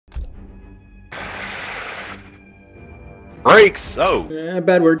Brakes! Oh!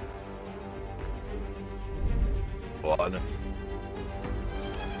 Bad word. One.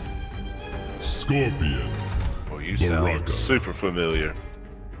 Scorpion. Oh, you sound super familiar.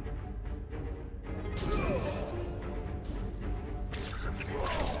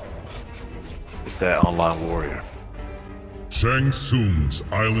 It's that online warrior. Shang Tsung's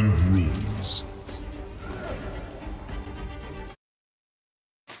Island Ruins.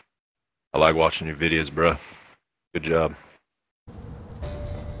 I like watching your videos, bro. Good job.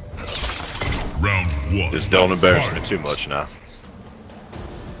 Round 1. Just don't embarrass me too much now.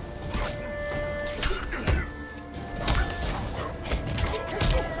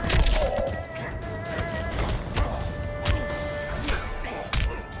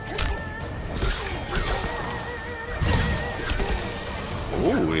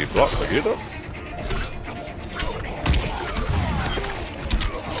 Ooh, he blocked the hit up.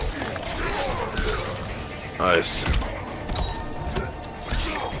 Nice.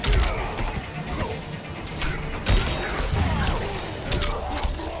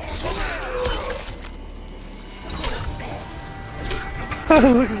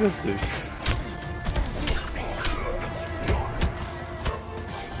 Look at this dude.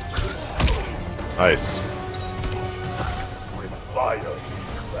 Nice.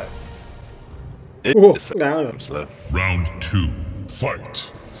 It's slow. Round 2.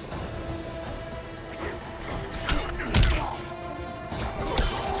 Fight.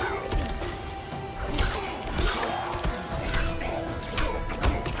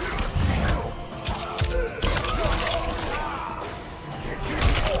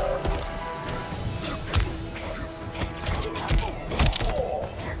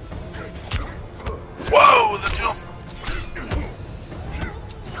 Whoa, the jump!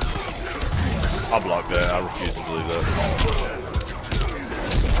 I'll block that. I refuse to believe that.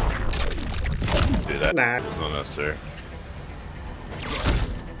 Dude, that was unnecessary.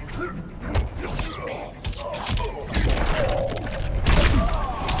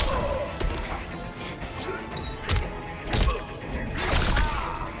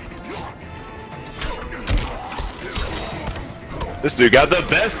 This dude got the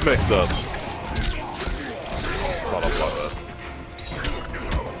best mix-up.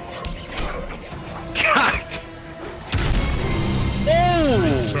 God!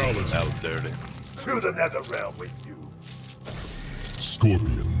 That was dirty. To the nether realm with you.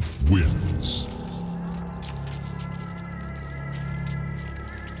 Scorpion wins.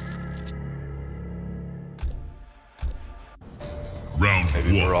 Round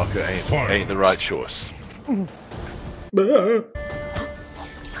Maybe 1. Baraka ain't the right choice. Look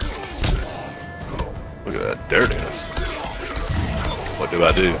at that dirtiness. What do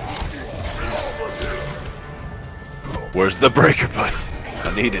I do? Where's the breaker button?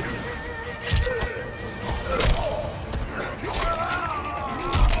 I need it.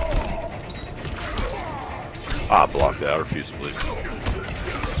 I blocked that. I refuse to believe it.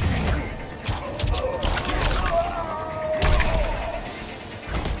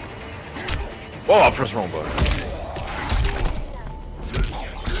 Whoa, I pressed the wrong button.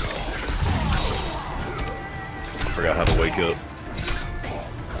 I forgot how to wake up.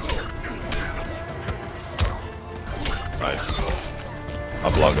 Nice. I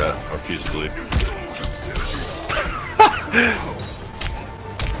blocked that. I refuse to believe. I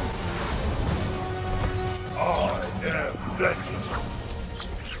am legend.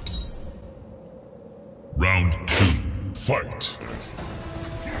 Round 2. Fight.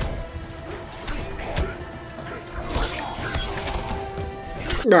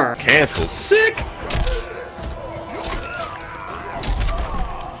 Cancel. Sick!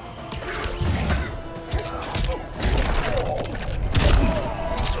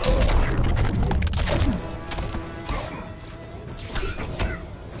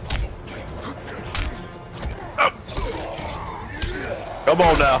 Come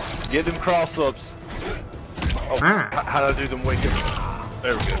on now. Get them cross-ups. Oh, how do I do them wake up?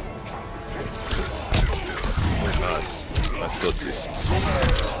 There we go. Nice. Nice footsies.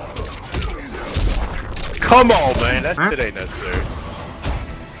 Come on, man. That shit ain't necessary.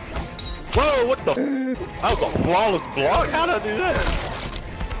 Whoa, what the? That was a flawless block? How'd I do that?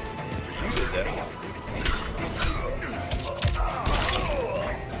 You did that.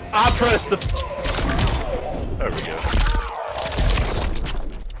 I pressed the... There we go.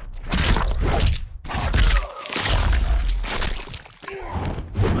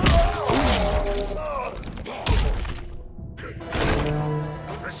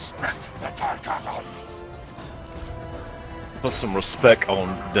 Put some respect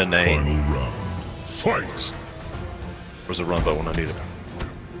on the name. Final round. Fight! Where's the run button when I need it?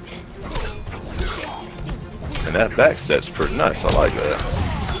 And that back step's pretty nice. I like that.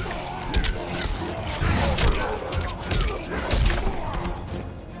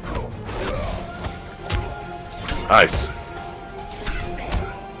 Nice.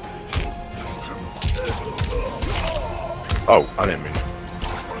 Oh, I didn't mean to.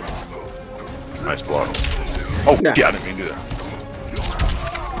 Nice block. Oh, yeah, I didn't mean to do that.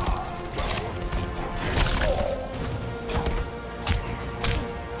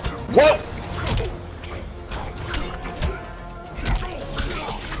 Whoa!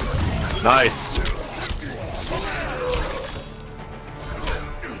 Nice.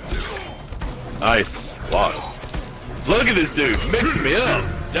 Nice. Wow. Look at this dude mixing me up.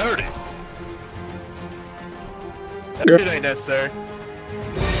 Dirty. That shit ain't necessary.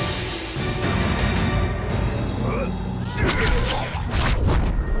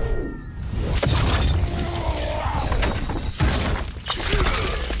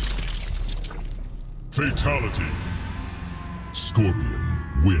 Fatality.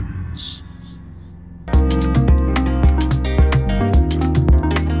 Scorpion wins.